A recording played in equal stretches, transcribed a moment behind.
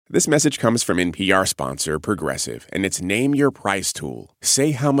This message comes from NPR sponsor Progressive, and it's Name Your Price tool.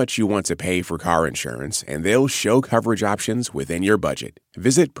 Say how much you want to pay for car insurance, and they'll show coverage options within your budget.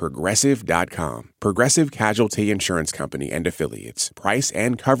 Visit Progressive.com. Progressive Casualty Insurance Company and Affiliates. Price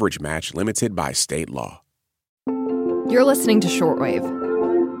and coverage match limited by state law. You're listening to Shortwave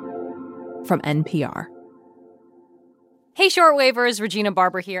from NPR. Hey, Shortwavers, Regina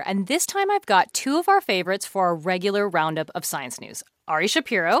Barber here, and this time I've got two of our favorites for a regular roundup of science news. Ari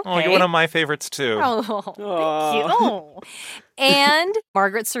Shapiro. Oh, hey. you're one of my favorites, too. Oh, thank you. Oh. And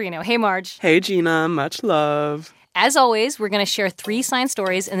Margaret Serino. Hey, Marge. Hey, Gina. Much love. As always, we're going to share 3 science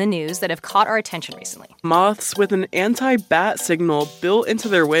stories in the news that have caught our attention recently. Moths with an anti-bat signal built into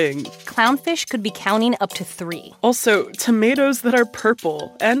their wing. Clownfish could be counting up to 3. Also, tomatoes that are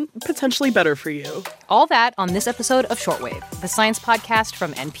purple and potentially better for you. All that on this episode of Shortwave, the science podcast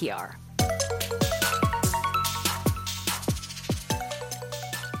from NPR.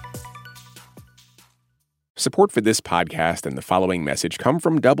 Support for this podcast and the following message come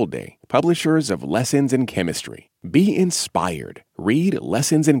from Doubleday, publishers of Lessons in Chemistry. Be inspired. Read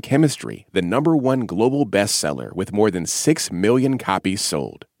Lessons in Chemistry, the #1 global bestseller with more than 6 million copies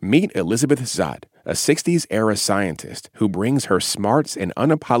sold. Meet Elizabeth Zott, a 60s-era scientist who brings her smarts and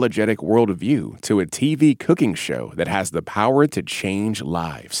unapologetic worldview to a TV cooking show that has the power to change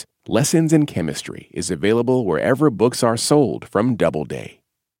lives. Lessons in Chemistry is available wherever books are sold from Doubleday.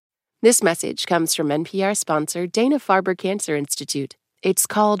 This message comes from NPR sponsor Dana-Farber Cancer Institute. It's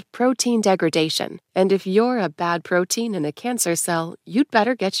called protein degradation, and if you're a bad protein in a cancer cell, you'd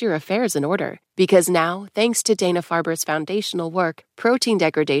better get your affairs in order. Because now, thanks to Dana-Farber's foundational work, protein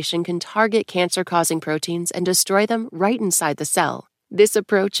degradation can target cancer-causing proteins and destroy them right inside the cell. This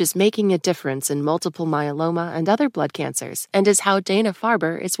approach is making a difference in multiple myeloma and other blood cancers, and is how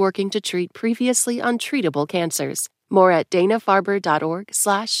Dana-Farber is working to treat previously untreatable cancers. More at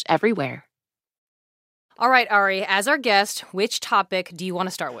danafarber.org/everywhere. All right, Ari, as our guest, which topic do you want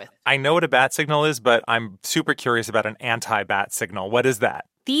to start with? I know what a bat signal is, but I'm super curious about an anti-bat signal. What is that?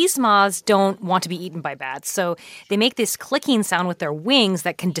 These moths don't want to be eaten by bats, so they make this clicking sound with their wings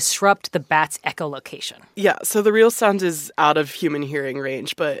that can disrupt the bat's echolocation. Yeah, so the real sound is out of human hearing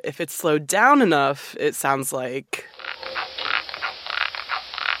range, but if it's slowed down enough, it sounds like...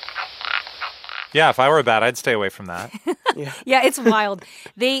 Yeah, if I were a bat, I'd stay away from that. Yeah, it's wild.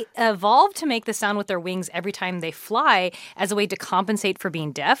 They evolved to make the sound with their wings every time they fly as a way to compensate for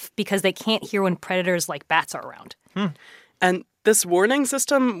being deaf because they can't hear when predators like bats are around. And this warning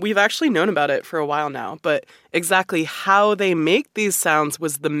system, we've actually known about it for a while now, but exactly how they make these sounds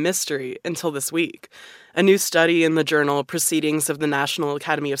was the mystery until this week. A new study in the journal Proceedings of the National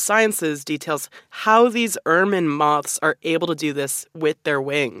Academy of Sciences details how these ermine moths are able to do this with their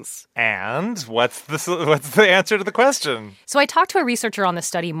wings. And what's the answer to the question? So I talked to a researcher on this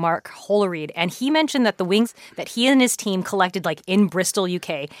study, Mark Hollerried, and he mentioned that the wings that he and his team collected in Bristol,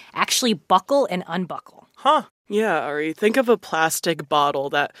 UK, actually buckle and unbuckle. Huh. Yeah, Ari, think of a plastic bottle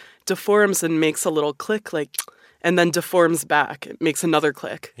that deforms and makes a little click, and then deforms back. It makes another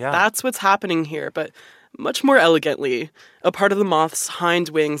click. Yeah. That's what's happening here, but much more elegantly. A part of the moth's hind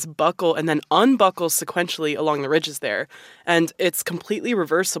wings buckle and then unbuckle sequentially along the ridges there. And it's completely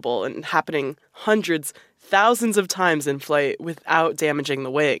reversible and happening hundreds, thousands of times in flight without damaging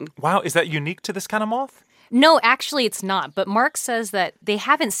the wing. Wow, is that unique to this kind of moth? No, actually it's not. But Mark says that they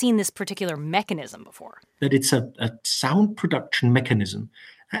haven't seen this particular mechanism before. That it's a sound production mechanism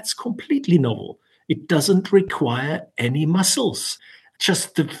that's completely novel. It doesn't require any muscles.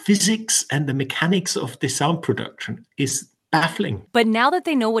 Just the physics and the mechanics of the sound production is baffling. But now that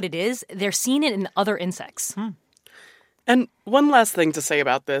they know what it is, they're seeing it in other insects. And one last thing to say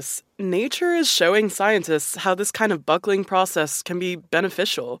about this. Nature is showing scientists how this kind of buckling process can be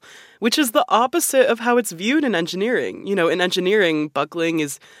beneficial, which is the opposite of how it's viewed in engineering. You know, in engineering, buckling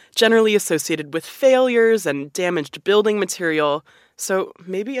is generally associated with failures and damaged building material. So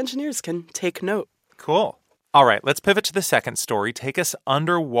maybe engineers can take note. Cool. All right, let's pivot to the second story. Take us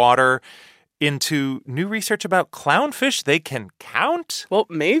underwater into new research about clownfish. They can count? Well,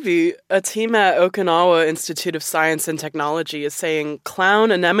 maybe. A team at Okinawa Institute of Science and Technology is saying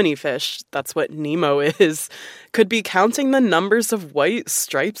clown anemone fish, that's what Nemo is, could be counting the numbers of white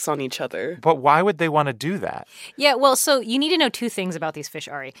stripes on each other. But why would they want to do that? Yeah, well, so you need to know 2 things about these fish,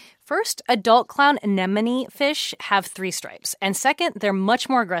 Ari. First, adult clown anemone fish have 3 stripes. And second, they're much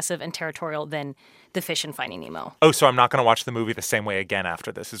more aggressive and territorial than the fish in Finding Nemo. Oh, so I'm not going to watch the movie the same way again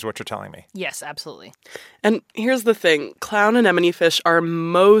after this, is what you're telling me. Yes, absolutely. And here's the thing. Clown anemone fish are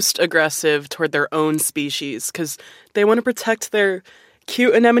most aggressive toward their own species because they want to protect their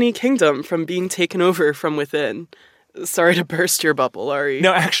cute anemone kingdom from being taken over from within. Sorry to burst your bubble, Ari.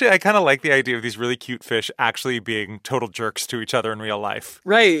 No, actually, I kind of like the idea of these really cute fish actually being total jerks to each other in real life.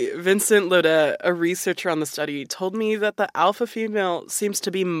 Right. Vincent Lodette, a researcher on the study, told me that the alpha female seems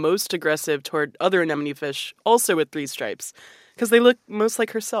to be most aggressive toward other anemone fish, also with 3 stripes, because they look most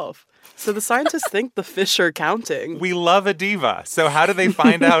like herself. So the scientists think the fish are counting. We love a diva. So how do they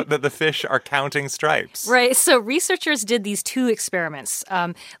find out that the fish are counting stripes? Right. So researchers did these 2 experiments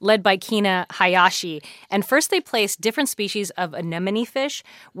led by Kina Hayashi. And first they placed different species of anemone fish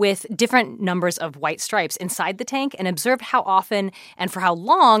with different numbers of white stripes inside the tank and observed how often and for how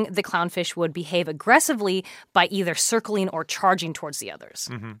long the clownfish would behave aggressively by either circling or charging towards the others.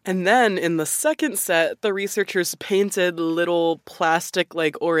 Mm-hmm. And then in the second set, the researchers painted little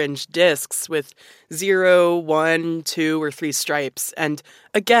plastic-like orange discs with 0, 1, 2, or 3 stripes, and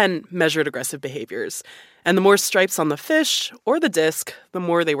again measured aggressive behaviors. And the more stripes on the fish or the disc, the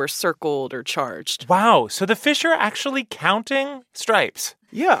more they were circled or charged. Wow, so the fish are actually counting stripes.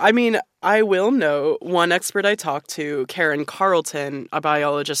 Yeah, I mean, I will note one expert I talked to, Karen Carlton, a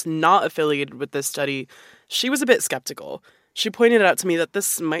biologist not affiliated with this study, she was a bit skeptical. She pointed out to me that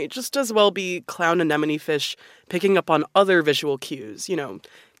this might just as well be clown anemone fish picking up on other visual cues,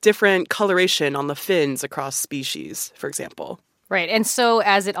 different coloration on the fins across species, for example. Right. And so,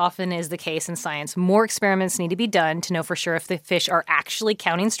 as it often is the case in science, more experiments need to be done to know for sure if the fish are actually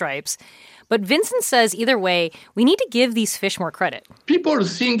counting stripes. But Vincent says either way, we need to give these fish more credit. People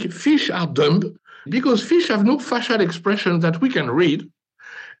think fish are dumb because fish have no facial expression that we can read.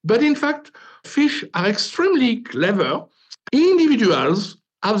 But in fact, fish are extremely clever. Individuals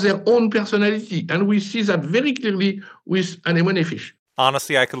have their own personality, and we see that very clearly with anemone fish.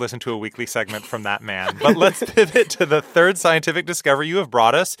 Honestly, I could listen to a weekly segment from that man. But let's pivot to the third scientific discovery you have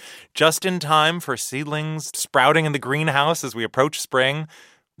brought us, just in time for seedlings sprouting in the greenhouse as we approach spring.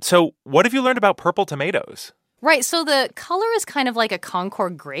 So what have you learned about purple tomatoes? Right, so the color is kind of like a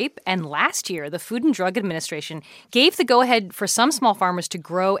Concord grape, and last year the Food and Drug Administration gave the go-ahead for some small farmers to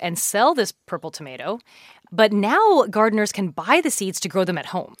grow and sell this purple tomato, but now gardeners can buy the seeds to grow them at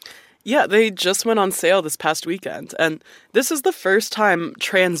home. Yeah, they just went on sale this past weekend, and this is the first time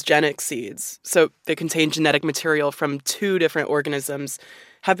transgenic seeds, so they contain genetic material from 2 different organisms,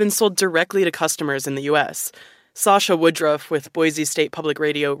 have been sold directly to customers in the U.S. Sasha Woodruff with Boise State Public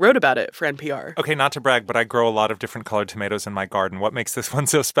Radio wrote about it for NPR. Okay, not to brag, but I grow a lot of different colored tomatoes in my garden. What makes this one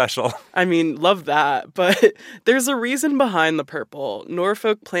so special? I mean, love that, but there's a reason behind the purple.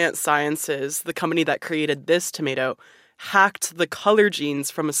 Norfolk Plant Sciences, the company that created this tomato, hacked the color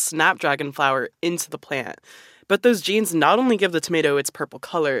genes from a snapdragon flower into the plant. But those genes not only give the tomato its purple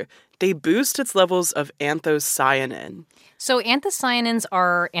color, they boost its levels of anthocyanin. So anthocyanins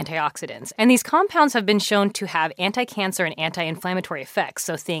are antioxidants, and these compounds have been shown to have anti-cancer and anti-inflammatory effects.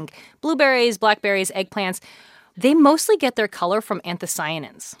 So think blueberries, blackberries, eggplants. They mostly get their color from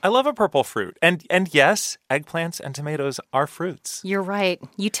anthocyanins. I love a purple fruit. And yes, eggplants and tomatoes are fruits. You're right.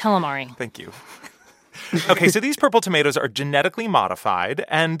 You tell them, Ari. Thank you. Okay, so these purple tomatoes are genetically modified,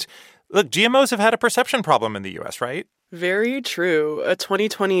 and look, GMOs have had a perception problem in the U.S., right? Very true. A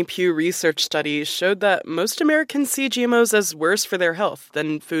 2020 Pew Research study showed that most Americans see GMOs as worse for their health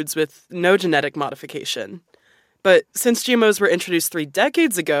than foods with no genetic modification. But since GMOs were introduced 3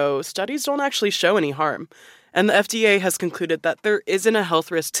 decades ago, studies don't actually show any harm. And the FDA has concluded that there isn't a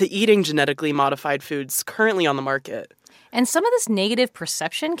health risk to eating genetically modified foods currently on the market. And some of this negative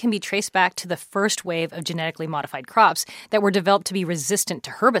perception can be traced back to the first wave of genetically modified crops that were developed to be resistant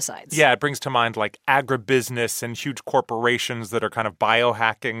to herbicides. Yeah, it brings to mind like agribusiness and huge corporations that are kind of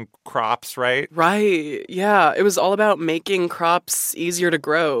biohacking crops, right? Right. Yeah, it was all about making crops easier to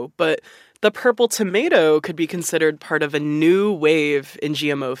grow. But the purple tomato could be considered part of a new wave in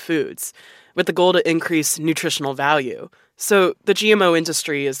GMO foods, with the goal to increase nutritional value. So the GMO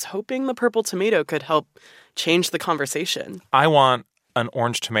industry is hoping the purple tomato could help change the conversation. I want an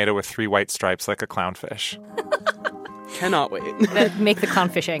orange tomato with 3 white stripes like a clownfish. Cannot wait. That make the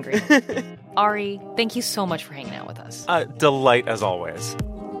clownfish angry. Ari, thank you so much for hanging out with us. Delight as always.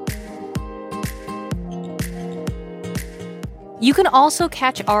 You can also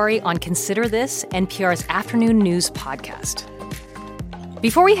catch Ari on Consider This, NPR's afternoon news podcast.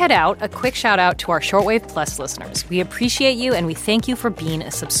 Before we head out, a quick shout out to our Shortwave Plus listeners. We appreciate you and we thank you for being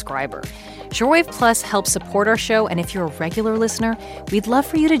a subscriber. Shortwave Plus helps support our show, and if you're a regular listener, we'd love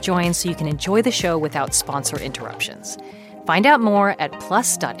for you to join so you can enjoy the show without sponsor interruptions. Find out more at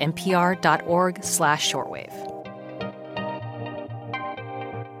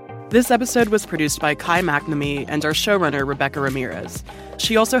plus.npr.org/shortwave. This episode was produced by Kai McNamee and our showrunner, Rebecca Ramirez.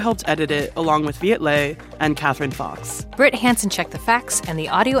 She also helped edit it along with Viet Le and Catherine Fox. Britt Hansen checked the facts, and the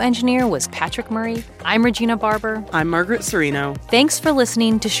audio engineer was Patrick Murray. I'm Regina Barber. I'm Margaret Serino. Thanks for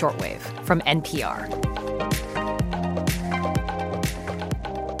listening to Shortwave from NPR.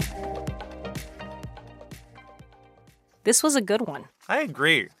 This was a good one. I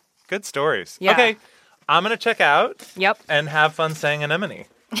agree. Good stories. Yeah. Okay, I'm going to check out. Yep. And have fun saying anemone.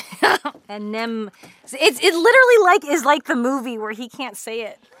 It literally is like the movie where he can't say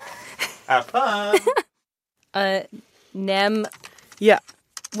it. Have fun. Yeah.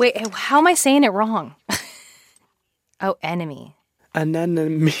 Wait, how am I saying it wrong? Oh, enemy.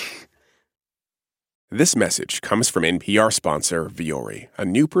 Anemone. This message comes from NPR sponsor Vuori, a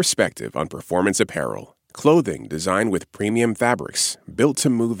new perspective on performance apparel. Clothing designed with premium fabrics, built to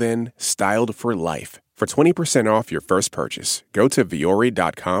move in, styled for life. For 20% off your first purchase, go to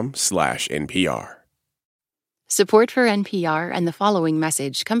vuori.com/NPR. Support for NPR and the following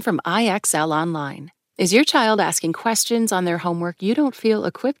message come from IXL Online. Is your child asking questions on their homework you don't feel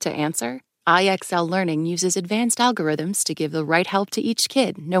equipped to answer? IXL Learning uses advanced algorithms to give the right help to each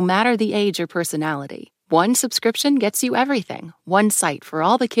kid, no matter the age or personality. One subscription gets you everything. One site for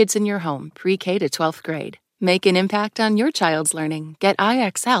all the kids in your home, pre-K to 12th grade. Make an impact on your child's learning. Get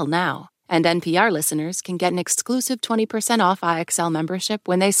IXL now. And NPR listeners can get an exclusive 20% off IXL membership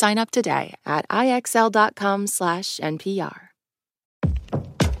when they sign up today at IXL.com/NPR.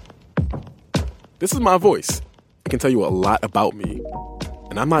 This is my voice. It can tell you a lot about me,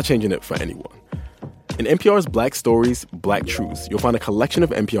 and I'm not changing it for anyone. In NPR's Black Stories, Black Truths, you'll find a collection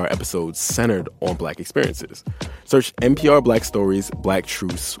of NPR episodes centered on Black experiences. Search NPR Black Stories, Black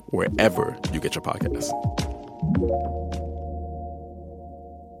Truths wherever you get your podcasts.